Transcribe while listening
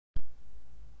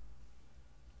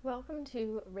Welcome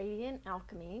to Radiant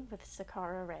Alchemy with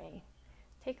Sakara Ray.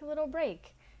 Take a little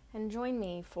break and join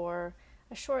me for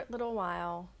a short little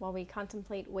while we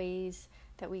contemplate ways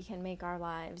that we can make our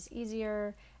lives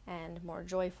easier and more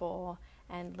joyful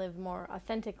and live more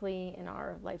authentically in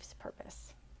our life's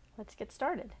purpose. Let's get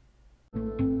started.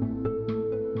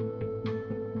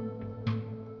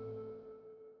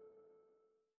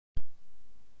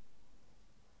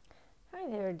 Hi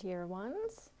there, dear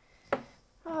ones.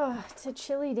 Oh, it's a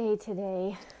chilly day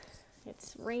today.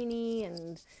 It's rainy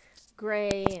and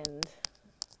gray and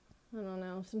I don't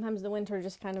know, sometimes the winter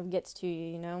just kind of gets to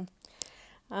you, you know?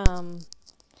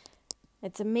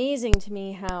 It's amazing to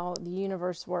me how the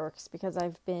universe works because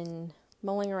I've been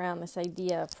mulling around this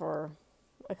idea for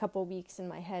a couple weeks in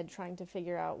my head trying to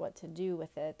figure out what to do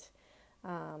with it.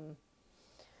 And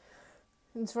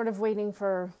sort of waiting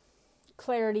for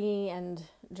clarity and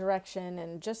direction,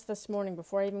 and just this morning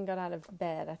before I even got out of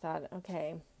bed I thought,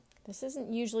 okay, this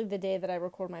isn't usually the day that I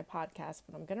record my podcast,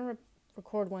 but I'm going to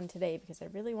record one today because I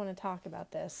really want to talk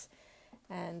about this.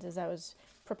 And as I was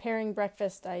preparing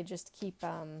breakfast, I just keep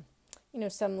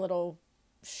some little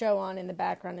show on in the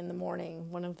background in the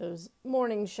morning, one of those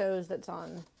morning shows that's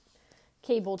on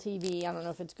cable TV. I don't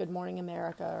know if it's Good Morning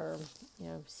America or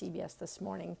CBS This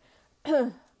Morning,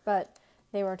 but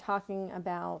they were talking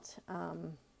about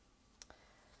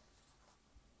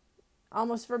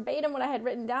almost verbatim what I had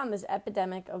written down, this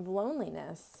epidemic of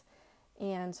loneliness.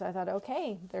 And so I thought,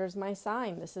 okay, there's my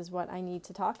sign. This is what I need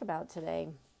to talk about today.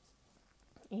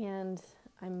 And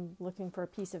I'm looking for a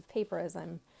piece of paper as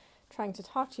I'm trying to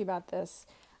talk to you about this.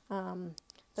 But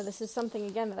this is something,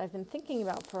 again, that I've been thinking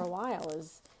about for a while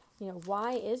is,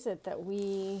 why is it that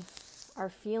we are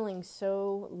feeling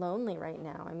so lonely right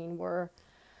now? I mean, we're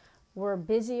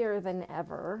busier than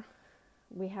ever.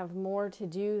 We have more to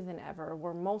do than ever.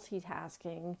 We're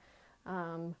multitasking.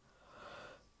 And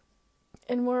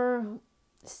we're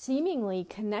seemingly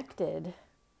connected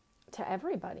to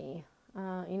everybody.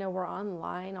 We're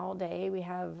online all day. We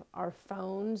have our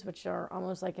phones, which are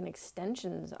almost like an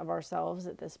extensions of ourselves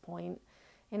at this point,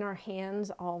 in our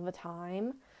hands all the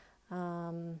time.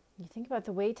 You think about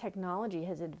the way technology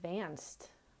has advanced.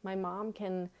 My mom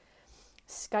can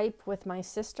Skype with my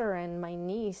sister and my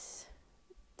niece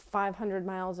 500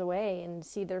 miles away and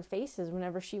see their faces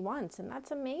whenever she wants, and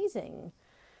that's amazing.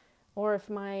 Or if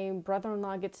my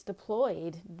brother-in-law gets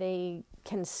deployed, they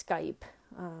can Skype.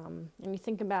 And you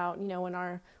think about,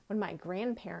 when my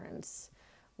grandparents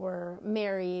were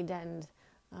married, and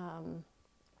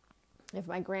if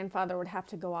my grandfather would have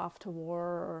to go off to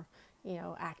war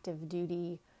or, active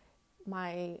duty,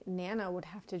 my Nana would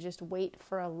have to just wait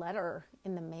for a letter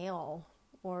in the mail.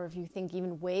 Or if you think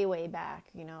even way, way back,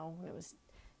 when it was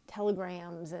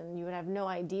telegrams and you would have no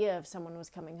idea if someone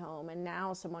was coming home. And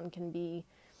now someone can be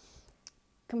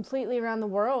completely around the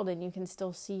world and you can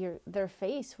still see their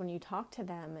face when you talk to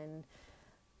them. And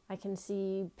I can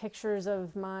see pictures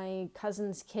of my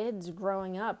cousin's kids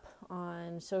growing up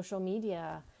on social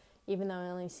media, even though I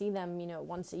only see them,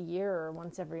 once a year or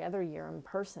once every other year in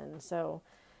person. So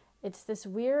it's this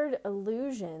weird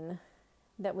illusion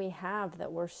that we have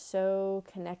that we're so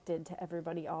connected to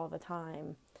everybody all the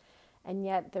time. And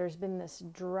yet there's been this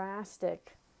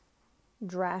drastic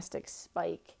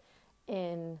spike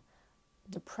in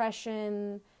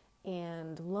depression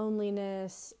and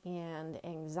loneliness and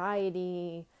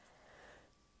anxiety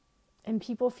and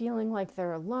people feeling like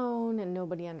they're alone and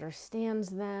nobody understands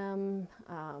them,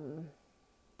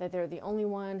 that they're the only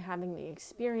one having the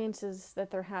experiences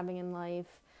that they're having in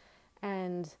life.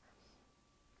 And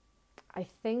I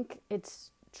think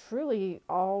it's truly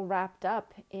all wrapped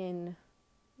up in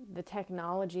the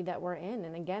technology that we're in.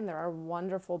 And again, there are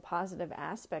wonderful positive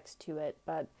aspects to it,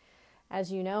 but as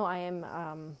you know, I am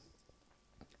a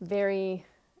very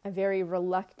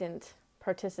reluctant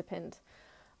participant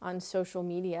on social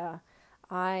media.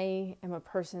 I am a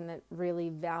person that really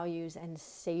values and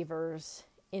savors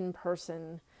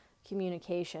in-person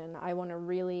communication. I want to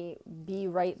really be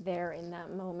right there in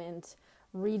that moment,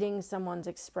 reading someone's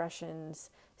expressions,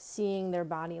 seeing their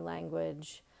body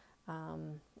language.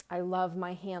 I love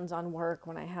my hands-on work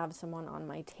when I have someone on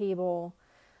my table.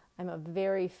 I'm a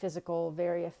very physical,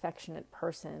 very affectionate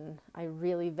person. I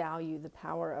really value the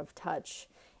power of touch,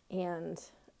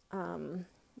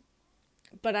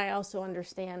 but I also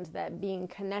understand that being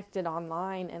connected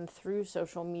online and through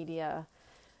social media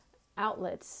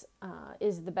outlets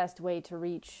is the best way to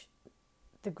reach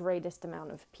the greatest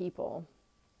amount of people.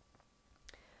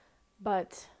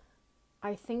 But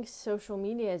I think social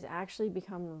media has actually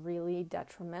become really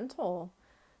detrimental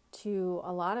to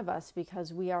a lot of us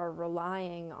because we are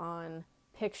relying on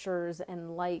pictures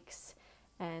and likes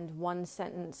and one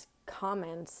sentence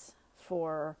comments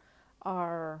for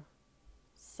our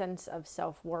sense of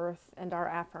self-worth and our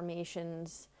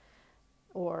affirmations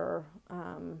or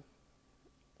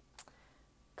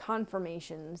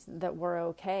confirmations that we're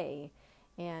okay.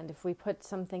 And if we put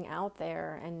something out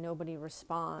there and nobody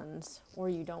responds, or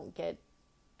you don't get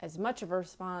as much of a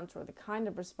response or the kind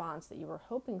of response that you were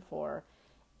hoping for,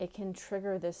 it can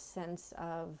trigger this sense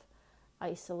of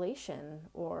isolation,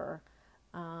 or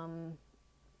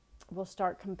we'll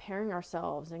start comparing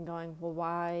ourselves and going, well,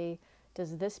 why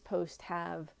does this post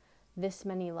have this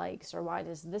many likes, or why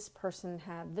does this person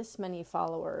have this many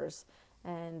followers,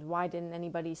 and why didn't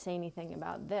anybody say anything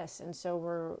about this? And so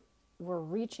we're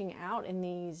reaching out in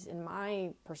these, in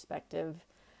my perspective,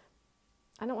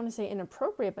 I don't want to say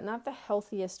inappropriate, but not the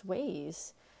healthiest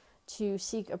ways to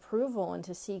seek approval and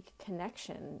to seek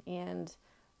connection. And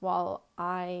while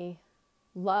I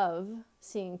love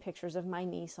seeing pictures of my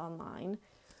niece online,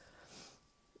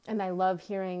 and I love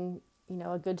hearing,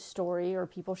 a good story or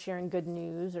people sharing good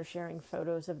news or sharing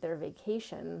photos of their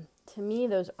vacation, to me,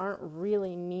 those aren't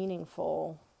really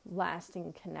meaningful,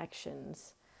 lasting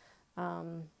connections.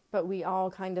 But we all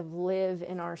kind of live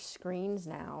in our screens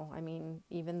now. I mean,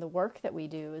 even the work that we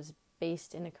do is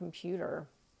based in a computer.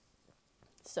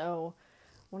 So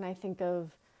when I think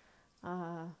of,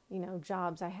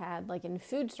 jobs I had like in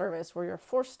food service where you're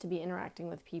forced to be interacting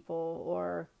with people,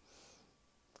 or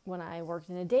when I worked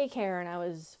in a daycare and I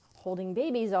was holding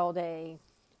babies all day,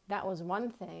 that was one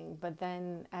thing. But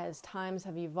then as times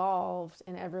have evolved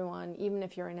and everyone, even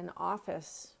if you're in an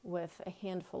office with a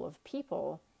handful of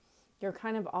people, you're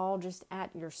kind of all just at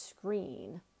your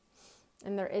screen.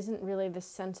 And there isn't really this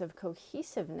sense of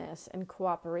cohesiveness and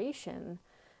cooperation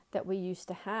that we used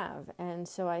to have. And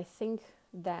so I think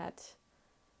that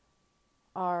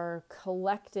our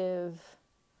collective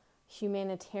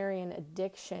humanitarian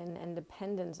addiction and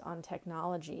dependence on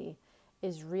technology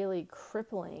is really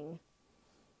crippling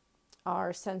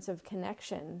our sense of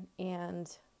connection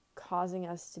and causing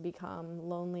us to become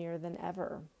lonelier than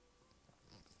ever.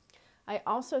 I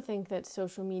also think that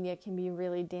social media can be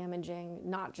really damaging,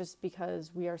 not just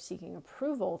because we are seeking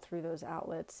approval through those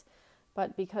outlets,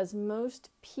 but because most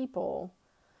people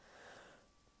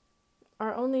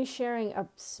are only sharing a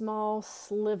small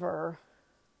sliver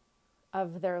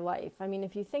of their life. I mean,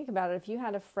 if you think about it, if you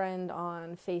had a friend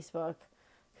on Facebook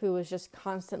who was just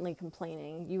constantly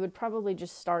complaining, you would probably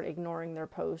just start ignoring their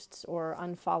posts or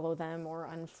unfollow them or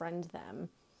unfriend them,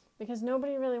 because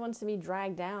nobody really wants to be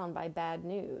dragged down by bad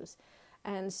news.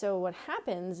 And so what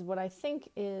happens, what I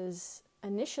think is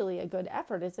initially a good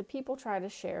effort, is that people try to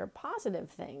share positive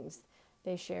things.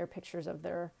 They share pictures of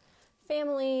their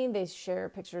family, they share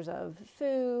pictures of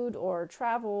food or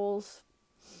travels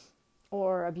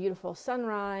or a beautiful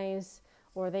sunrise,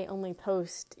 or they only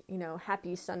post,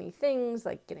 happy sunny things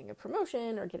like getting a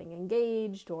promotion or getting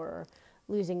engaged or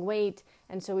losing weight.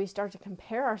 And so we start to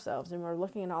compare ourselves, and we're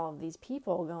looking at all of these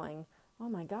people going, oh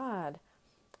my God,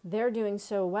 they're doing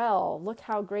so well. Look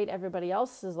how great everybody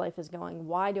else's life is going.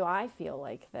 Why do I feel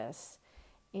like this?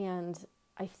 And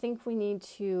I think we need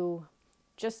to,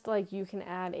 just like you can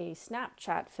add a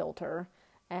Snapchat filter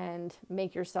and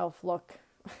make yourself look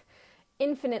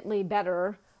infinitely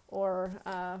better, or,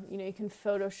 you can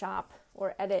Photoshop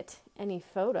or edit any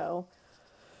photo.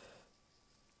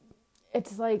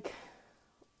 It's like,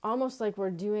 almost like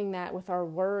we're doing that with our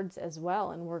words as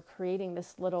well. And we're creating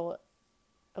this little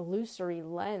illusory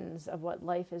lens of what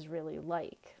life is really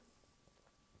like.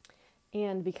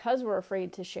 And because we're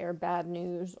afraid to share bad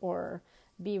news or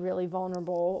be really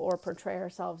vulnerable or portray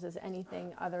ourselves as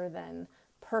anything other than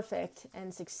perfect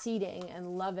and succeeding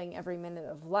and loving every minute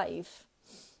of life,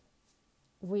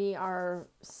 we are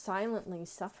silently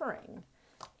suffering.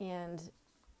 And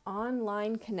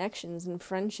online connections and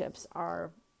friendships are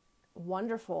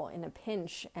wonderful in a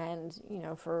pinch and,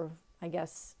 for, I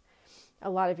guess, a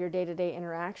lot of your day-to-day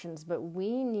interactions, but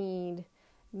we need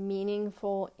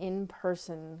meaningful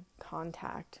in-person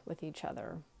contact with each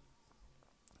other.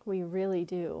 We really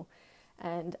do.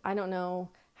 And I don't know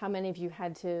how many of you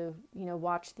had to,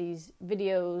 watch these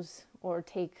videos or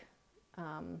take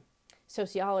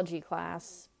sociology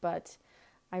class, but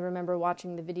I remember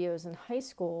watching the videos in high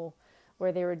school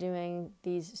where they were doing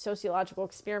these sociological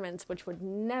experiments, which would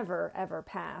never, ever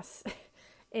pass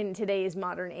in today's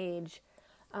modern age.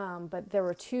 But there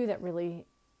were two that really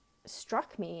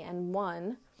struck me, and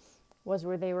one was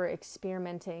where they were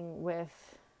experimenting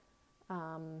with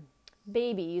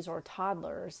babies or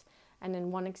toddlers, and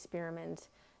in one experiment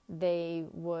they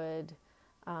would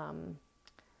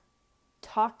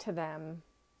talk to them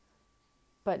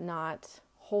but not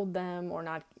hold them or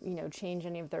not, change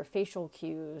any of their facial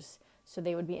cues. So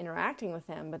they would be interacting with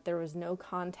them, but there was no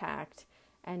contact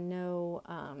and no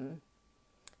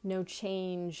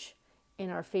change in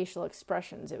our facial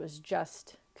expressions. It was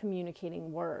just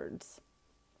communicating words.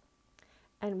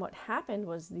 And what happened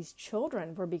was these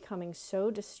children were becoming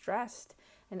so distressed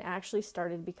and actually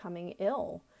started becoming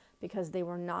ill because they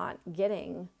were not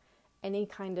getting any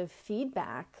kind of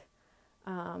feedback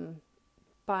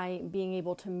by being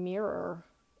able to mirror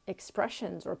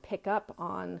expressions or pick up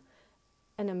on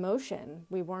an emotion.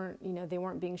 They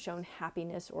weren't being shown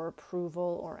happiness or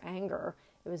approval or anger.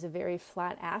 It was a very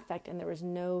flat affect, and there was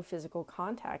no physical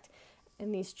contact.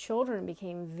 And these children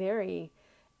became very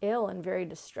ill and very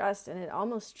distressed, and it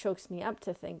almost chokes me up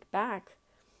to think back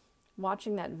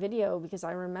watching that video, because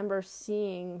I remember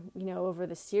seeing, over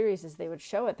the series as they would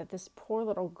show it, that this poor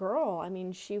little girl,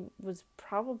 she was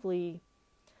probably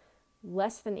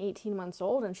less than 18 months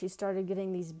old, and she started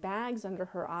getting these bags under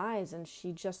her eyes, and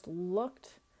she just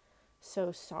looked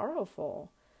so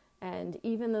sorrowful. And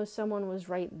even though someone was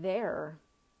right there,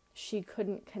 she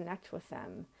couldn't connect with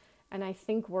them. And I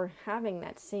think we're having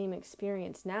that same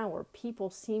experience now, where people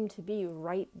seem to be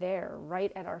right there,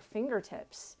 right at our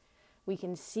fingertips. We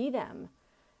can see them,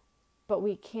 but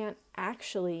we can't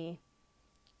actually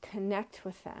connect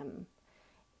with them.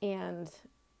 And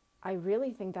I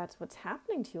really think that's what's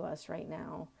happening to us right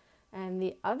now. And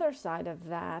the other side of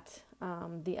that,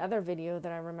 the other video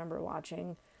that I remember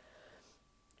watching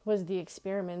was the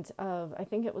experiment of, I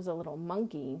think it was a little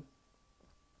monkey,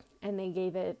 and they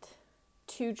gave it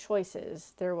two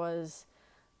choices. There was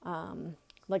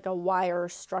like a wire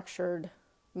structured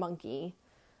monkey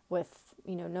with,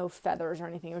 no feathers or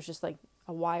anything. It was just like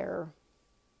a wire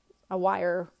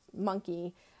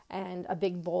monkey and a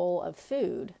big bowl of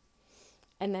food.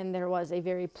 And then there was a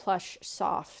very plush,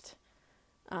 soft,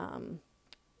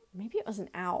 maybe it was an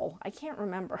owl. I can't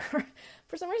remember.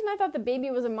 For some reason, I thought the baby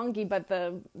was a monkey, but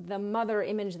the mother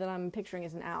image that I'm picturing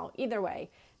is an owl. Either way,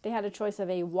 they had a choice of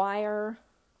a wire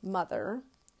mother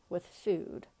with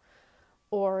food,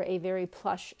 or a very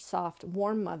plush, soft,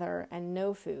 warm mother and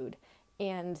no food.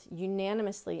 And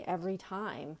unanimously, every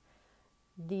time,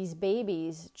 these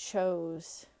babies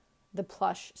chose the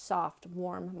plush, soft,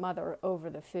 warm mother over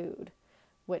the food,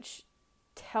 which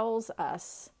tells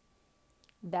us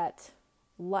that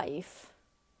life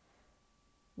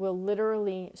will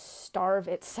literally starve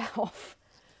itself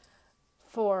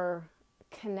for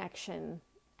connection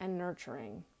and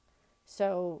nurturing.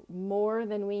 So more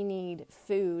than we need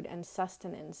food and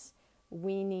sustenance,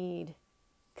 we need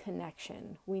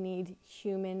connection. We need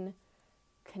human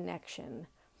connection.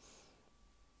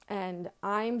 And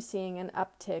I'm seeing an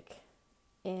uptick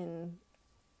in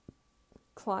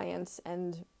clients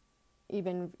and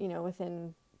even,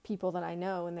 within people that I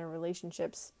know in their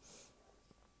relationships.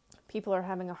 People are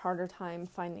having a harder time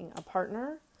finding a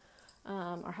partner,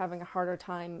 are having a harder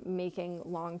time making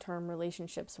long-term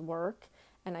relationships work.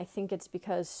 And I think it's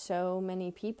because so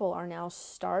many people are now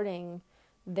starting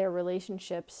their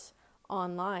relationships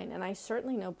online. And I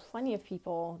certainly know plenty of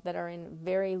people that are in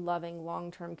very loving,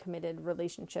 long-term committed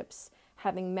relationships,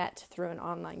 having met through an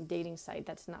online dating site.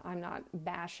 I'm not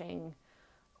bashing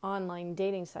online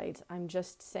dating sites. I'm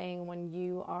just saying, when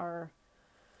you are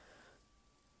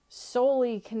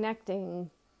solely connecting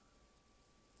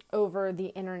over the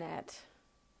internet,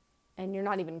 and you're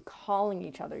not even calling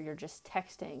each other, you're just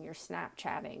texting, you're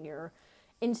Snapchatting, you're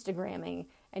Instagramming,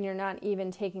 and you're not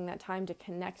even taking that time to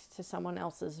connect to someone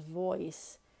else's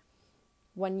voice.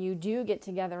 When you do get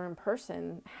together in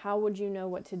person, how would you know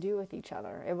what to do with each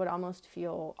other? It would almost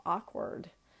feel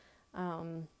awkward.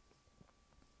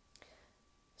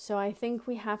 So I think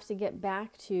we have to get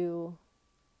back to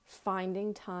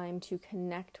finding time to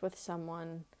connect with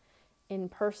someone in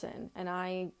person. And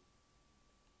I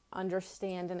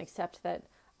understand and accept that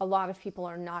a lot of people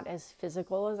are not as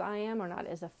physical as I am, or not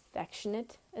as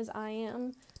affectionate as I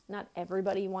am. Not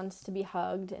everybody wants to be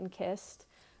hugged and kissed,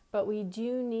 but we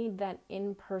do need that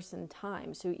in-person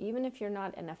time. So even if you're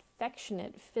not an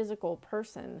affectionate physical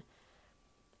person,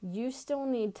 you still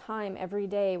need time every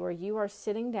day where you are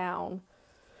sitting down,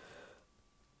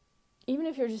 even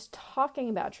if you're just talking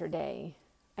about your day,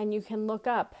 and you can look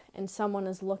up and someone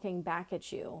is looking back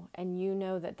at you, and you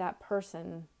know that that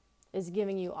person is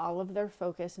giving you all of their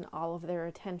focus and all of their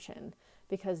attention,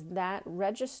 because that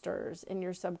registers in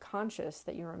your subconscious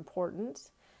that you're important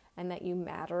and that you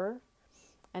matter,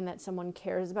 and that someone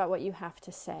cares about what you have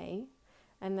to say,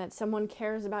 and that someone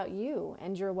cares about you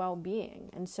and your well-being.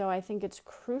 And so I think it's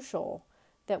crucial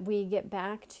that we get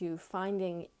back to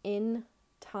finding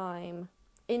in-person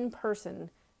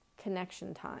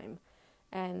connection time.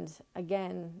 And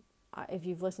again, if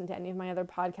you've listened to any of my other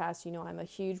podcasts, you know I'm a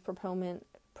huge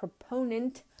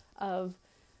proponent of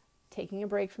taking a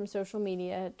break from social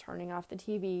media, turning off the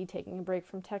TV, taking a break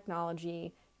from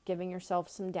technology, giving yourself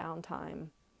some downtime.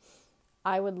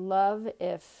 I would love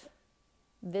if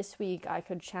this week I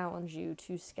could challenge you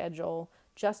to schedule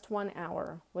just 1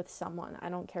 hour with someone. I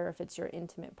don't care if it's your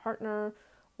intimate partner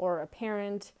or a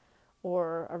parent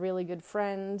or a really good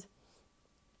friend.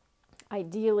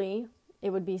 Ideally, it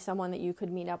would be someone that you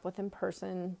could meet up with in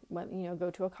person,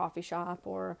 go to a coffee shop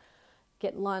or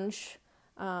get lunch.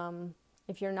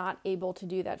 If you're not able to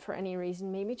do that for any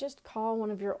reason, maybe just call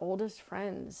one of your oldest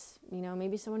friends,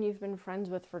 maybe someone you've been friends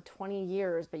with for 20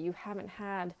 years, but you haven't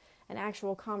had an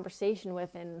actual conversation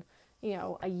with in,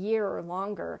 a year or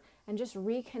longer, and just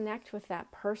reconnect with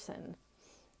that person.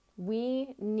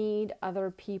 We need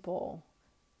other people.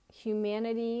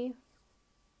 Humanity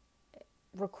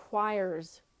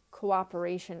requires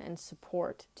cooperation and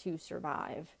support to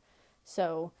survive.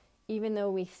 So even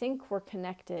though we think we're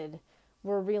connected,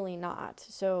 we're really not.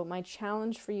 So my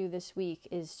challenge for you this week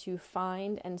is to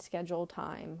find and schedule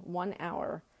time, 1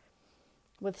 hour,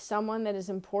 with someone that is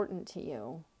important to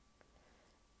you,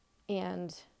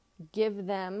 and give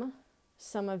them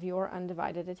some of your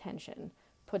undivided attention.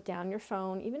 Put down your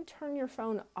phone, even turn your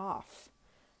phone off.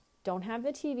 Don't have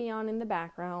the TV on in the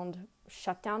background.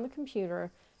 Shut down the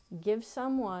computer. Give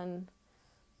someone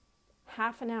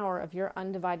half an hour of your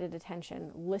undivided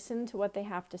attention. Listen to what they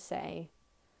have to say.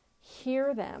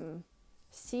 Hear them.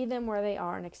 See them where they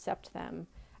are and accept them.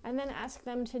 And then ask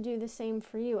them to do the same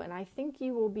for you. And I think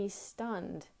you will be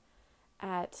stunned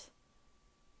at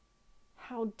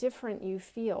how different you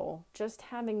feel just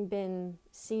having been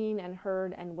seen and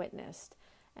heard and witnessed.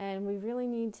 And we really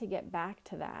need to get back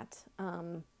to that.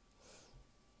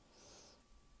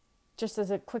 Just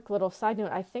as a quick little side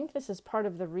note, I think this is part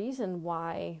of the reason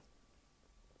why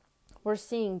we're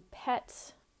seeing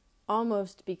pets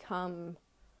almost become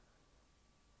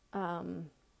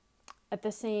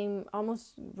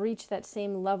almost reach that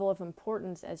same level of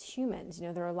importance as humans.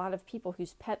 There are a lot of people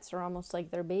whose pets are almost like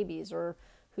their babies, or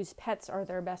whose pets are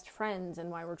their best friends,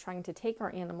 and why we're trying to take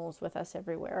our animals with us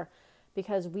everywhere,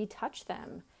 because we touch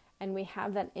them and we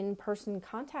have that in-person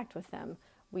contact with them.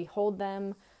 We hold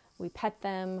them, we pet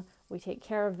them, we take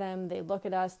care of them, they look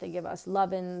at us, they give us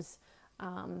love-ins.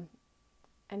 And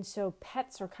so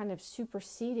pets are kind of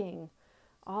superseding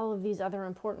all of these other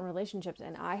important relationships.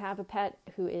 And I have a pet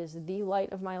who is the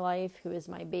light of my life, who is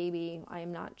my baby. I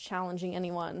am not challenging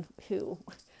anyone who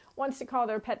wants to call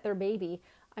their pet their baby.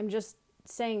 I'm just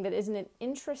saying that, isn't it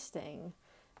interesting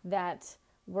that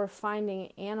we're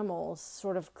finding animals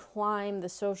sort of climb the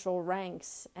social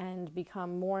ranks and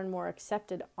become more and more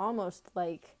accepted, almost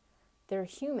like they're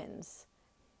humans.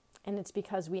 And it's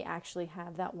because we actually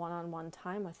have that one-on-one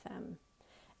time with them.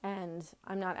 And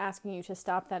I'm not asking you to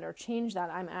stop that or change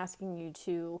that. I'm asking you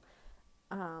to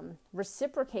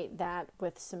reciprocate that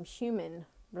with some human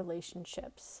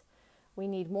relationships. We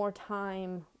need more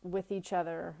time with each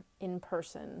other in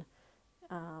person,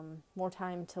 more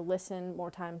time to listen, more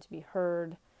time to be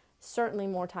heard, certainly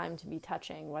more time to be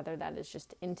touching, whether that is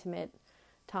just intimate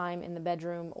time in the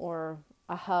bedroom or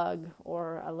a hug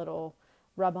or a little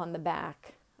rub on the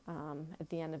back at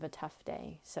the end of a tough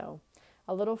day. So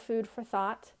a little food for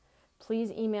thought. Please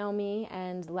email me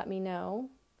and let me know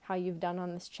how you've done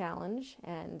on this challenge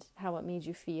and how it made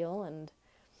you feel. And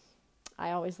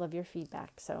I always love your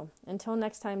feedback. So until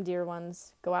next time, dear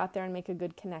ones, go out there and make a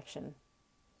good connection.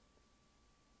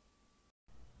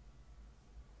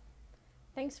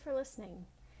 Thanks for listening.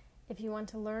 If you want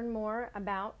to learn more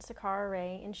about Sakara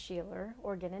Ray and Sheeler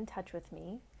or get in touch with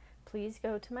me, please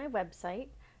go to my website,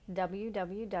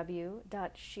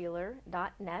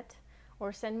 www.sheeler.net,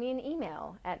 or send me an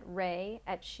email at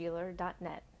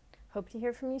ray@sheeler.net. Hope to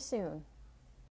hear from you soon.